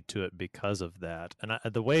urgency to it because of that. And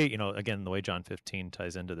the way, again, the way John 15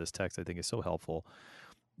 ties into this text, I think is so helpful.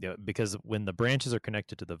 Because when the branches are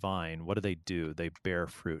connected to the vine, what do? They bear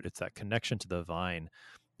fruit. It's that connection to the vine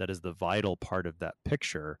that is the vital part of that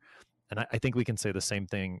picture. And I think we can say the same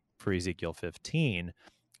thing for Ezekiel 15,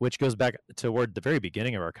 which goes back toward the very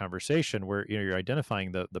beginning of our conversation, where you're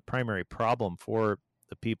identifying the primary problem for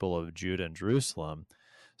the people of Judah and Jerusalem.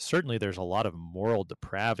 Certainly there's a lot of moral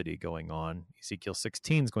depravity going on. Ezekiel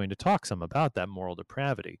 16 is going to talk some about that moral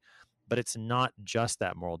depravity, but it's not just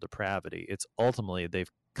that moral depravity. It's ultimately they've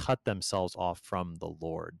cut themselves off from the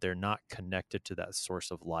Lord. They're not connected to that source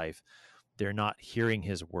of life. They're not hearing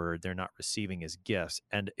his word. They're not receiving his gifts.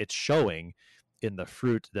 And it's showing in the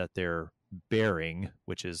fruit that they're bearing,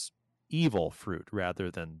 which is evil fruit rather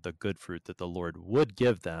than the good fruit that the Lord would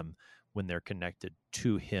give them when they're connected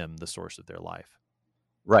to him, the source of their life.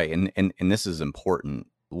 Right. And this is important.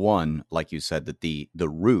 One, like you said, that the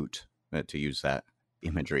root, to use that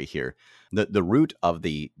imagery here, the root of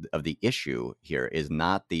the issue here is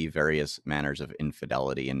not the various manners of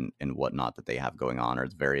infidelity and whatnot that they have going on, or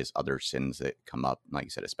the various other sins that come up, like you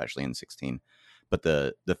said, especially in 16, but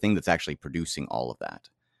the thing that's actually producing all of that,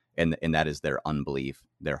 and that is their unbelief,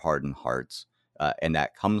 their hardened hearts, and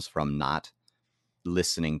that comes from not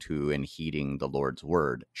listening to and heeding the Lord's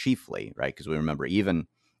word chiefly, right? Because we remember even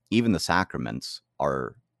the sacraments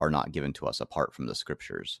are not given to us apart from the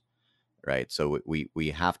scriptures, right? So we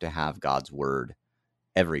have to have God's word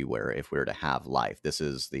everywhere if we're to have life. This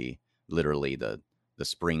is literally the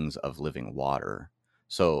springs of living water.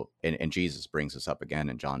 So and Jesus brings this up again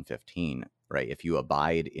in John 15, right? If you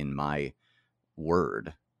abide in my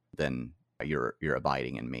word, then you're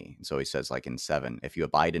abiding in me. And so he says, like in 7, if you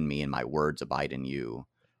abide in me and my words abide in you,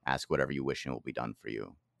 ask whatever you wish and it will be done for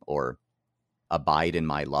you. Or abide in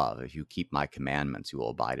my love. If you keep my commandments, you will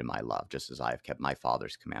abide in my love, just as I have kept my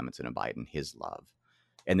Father's commandments and abide in his love.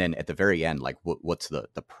 And then at the very end, like what's the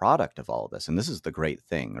product of all of this? And this is the great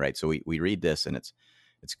thing, right? So we read this and it's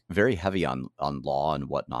very heavy on law and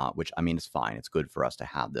whatnot, which, I mean, it's fine. It's good for us to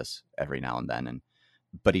have this every now and then.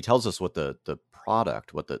 But he tells us what the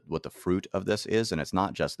product, what the fruit of this is. And it's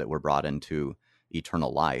not just that we're brought into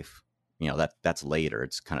eternal life. That's later.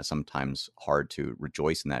 It's kind of sometimes hard to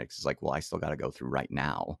rejoice in that. It's like, well, I still got to go through right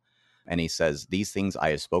now. And he says, these things I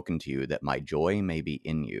have spoken to you, that my joy may be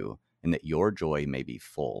in you and that your joy may be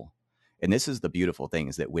full. And this is the beautiful thing,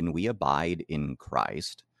 is that when we abide in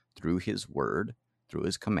Christ through his word, through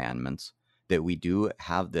his commandments, that we do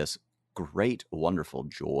have this great, wonderful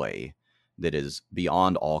joy that is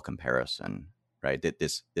beyond all comparison, right? That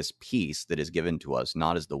this peace that is given to us,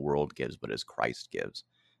 not as the world gives, but as Christ gives,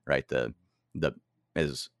 right? The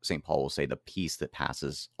as St. Paul will say, the peace that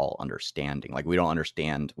passes all understanding. Like, we don't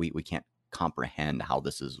understand, we can't comprehend how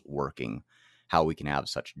this is working, how we can have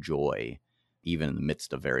such joy, even in the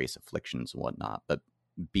midst of various afflictions and whatnot. But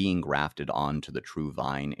being grafted onto the true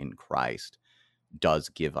vine in Christ does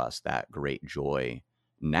give us that great joy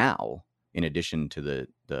now, in addition to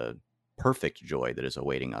the perfect joy that is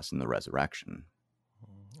awaiting us in the resurrection.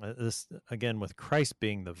 This, again, with Christ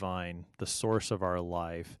being the vine, the source of our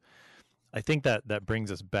life, I think that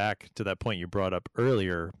brings us back to that point you brought up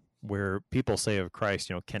earlier, where people say of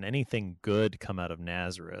Christ, can anything good come out of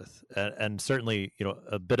Nazareth? And certainly,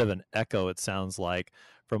 a bit of an echo, it sounds like,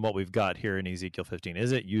 from what we've got here in Ezekiel 15.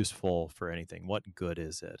 Is it useful for anything? What good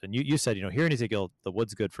is it? And you said, here in Ezekiel, the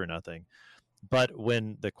wood's good for nothing. But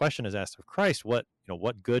when the question is asked of Christ, what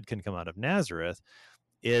good can come out of Nazareth?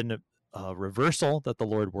 In a reversal that the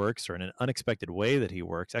Lord works, or in an unexpected way that he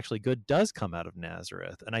works, actually good does come out of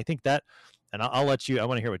Nazareth. And I think that, and I'll let you, I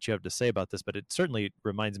want to hear what you have to say about this, but it certainly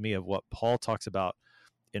reminds me of what Paul talks about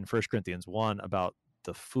in 1 Corinthians 1 about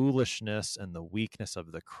the foolishness and the weakness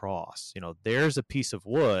of the cross. There's a piece of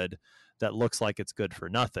wood that looks like it's good for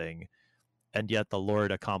nothing, and yet the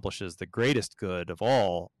Lord accomplishes the greatest good of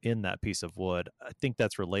all in that piece of wood. I think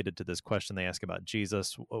that's related to this question they ask about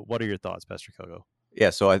Jesus. What are your thoughts, Pastor Kogo? Yeah,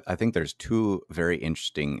 so I think there's two very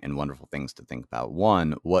interesting and wonderful things to think about.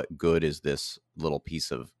 One, what good is this little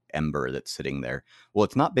piece of ember that's sitting there? Well,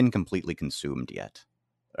 it's not been completely consumed yet,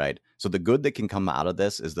 right? So the good that can come out of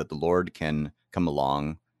this is that the Lord can come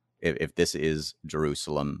along. If this is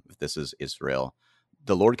Jerusalem, if this is Israel,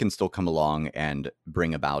 the Lord can still come along and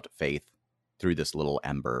bring about faith through this little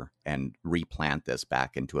ember and replant this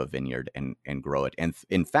back into a vineyard and grow it. And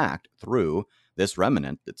in fact, through this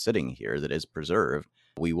remnant that's sitting here that is preserved,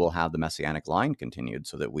 we will have the Messianic line continued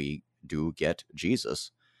so that we do get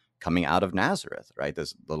Jesus coming out of Nazareth, right?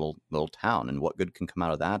 This little town. And what good can come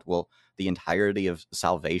out of that? Well, the entirety of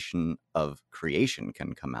salvation of creation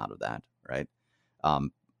can come out of that, right?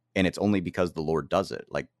 And it's only because the Lord does it.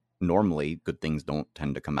 Like normally, good things don't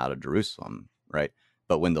tend to come out of Jerusalem, right?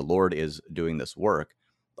 But when the Lord is doing this work,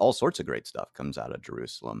 all sorts of great stuff comes out of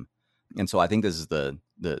Jerusalem. And so I think this is the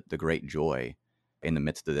great joy in the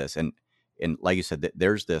midst of this. And like you said,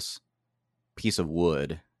 there's this piece of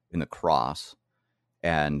wood in the cross.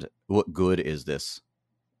 And what good is this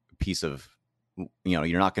piece of,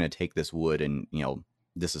 you're not going to take this wood and,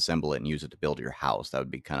 disassemble it and use it to build your house. That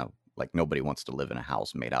would be kind of like nobody wants to live in a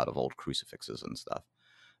house made out of old crucifixes and stuff.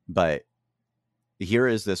 But here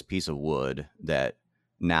is this piece of wood that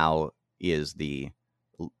now is the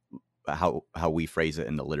how we phrase it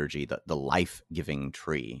in the liturgy, the life-giving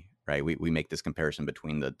tree, right? We make this comparison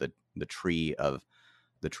between the tree of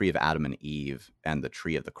Adam and Eve and the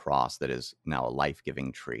tree of the cross that is now a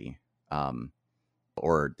life-giving tree,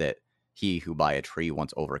 or that he who by a tree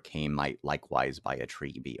once overcame might likewise by a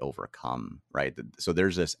tree be overcome, right? So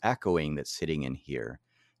there's this echoing that's sitting in here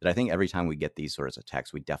that I think every time we get these sorts of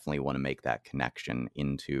texts, we definitely want to make that connection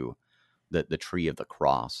into the tree of the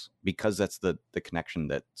cross, because that's the connection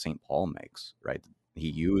that St. Paul makes, right? He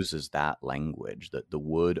uses that language, that the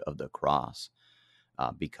wood of the cross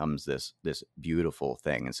becomes this beautiful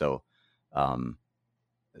thing. And so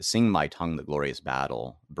Sing My Tongue, the Glorious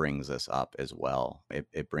Battle brings this up as well.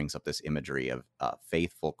 It brings up this imagery of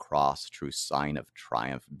faithful cross, true sign of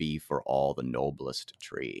triumph, be for all the noblest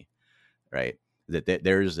tree, right? That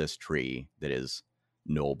there's this tree that is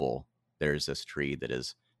noble. There's this tree that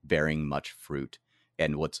is bearing much fruit.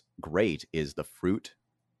 And what's great is the fruit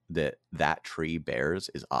that tree bears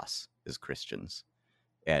is us as Christians,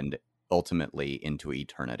 and ultimately into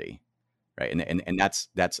eternity, right? And that's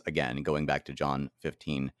again going back to John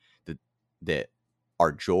 15, that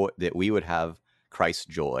our joy, that we would have Christ's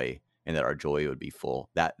joy, and that our joy would be full.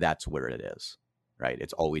 That's where it is, right?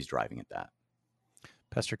 It's always driving at that.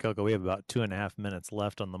 Pastor Kogo, we have about 2.5 minutes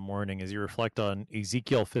left on the morning. As you reflect on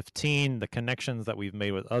Ezekiel 15, the connections that we've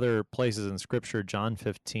made with other places in Scripture, John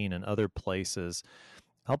 15 and other places,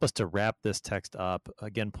 help us to wrap this text up.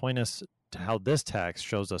 Again, point us to how this text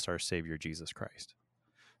shows us our Savior, Jesus Christ.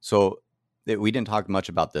 So we didn't talk much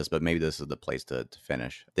about this, but maybe this is the place to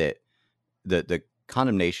finish. That the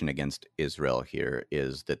condemnation against Israel here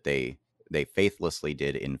is that they faithlessly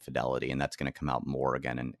did infidelity, and that's going to come out more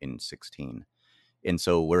again in 16. And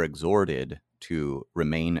so we're exhorted to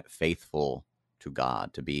remain faithful to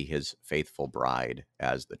God, to be his faithful bride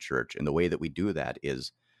as the church. And the way that we do that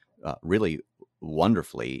is really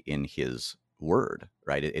wonderfully in his word,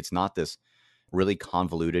 right? It's not this really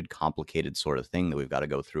convoluted, complicated sort of thing that we've got to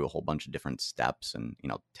go through a whole bunch of different steps and,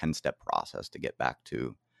 10-step process to get back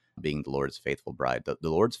to being the Lord's faithful bride. The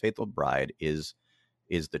Lord's faithful bride is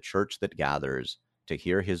the church that gathers to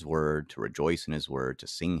hear his word, to rejoice in his word, to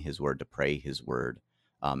sing his word, to pray his word,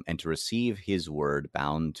 and to receive his word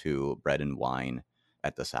bound to bread and wine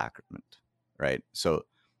at the sacrament, right? So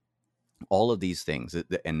all of these things,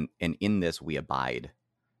 and in this we abide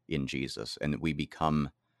in Jesus, and we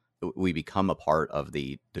become we become a part of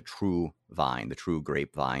the true vine, the true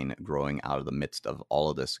grapevine growing out of the midst of all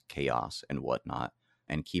of this chaos and whatnot,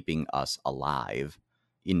 and keeping us alive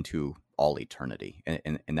into all eternity.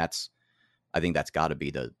 And that's, I think that's got to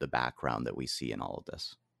be the background that we see in all of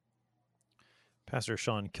this. Pastor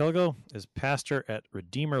Sean Kilgo is pastor at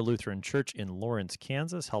Redeemer Lutheran Church in Lawrence,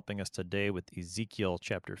 Kansas, helping us today with Ezekiel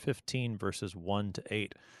chapter 15, verses 1 to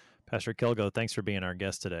 8. Pastor Kilgo, thanks for being our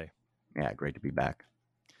guest today. Yeah, great to be back.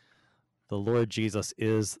 The Lord Jesus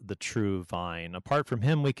is the true vine. Apart from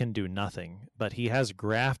him, we can do nothing, but he has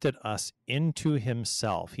grafted us into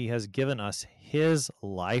himself. He has given us his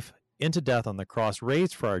life into death on the cross,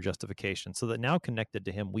 raised for our justification, so that now connected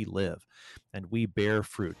to him we live and we bear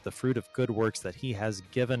fruit, the fruit of good works that he has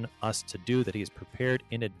given us to do, that he has prepared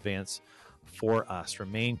in advance for us.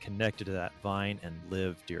 Remain connected to that vine and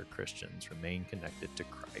live, dear Christians. Remain connected to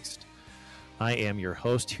Christ. I am your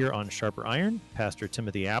host here on Sharper Iron, Pastor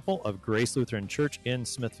Timothy Apple of Grace Lutheran Church in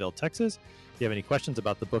Smithville, Texas. If you have any questions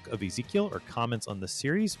about the book of Ezekiel or comments on the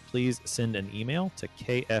series, please send an email to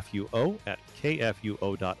kfuo@kfuo.org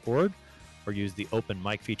or use the open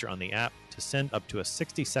mic feature on the app to send up to a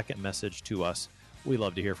 60-second message to us. We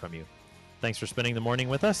love to hear from you. Thanks for spending the morning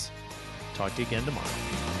with us. Talk to you again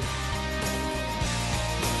tomorrow.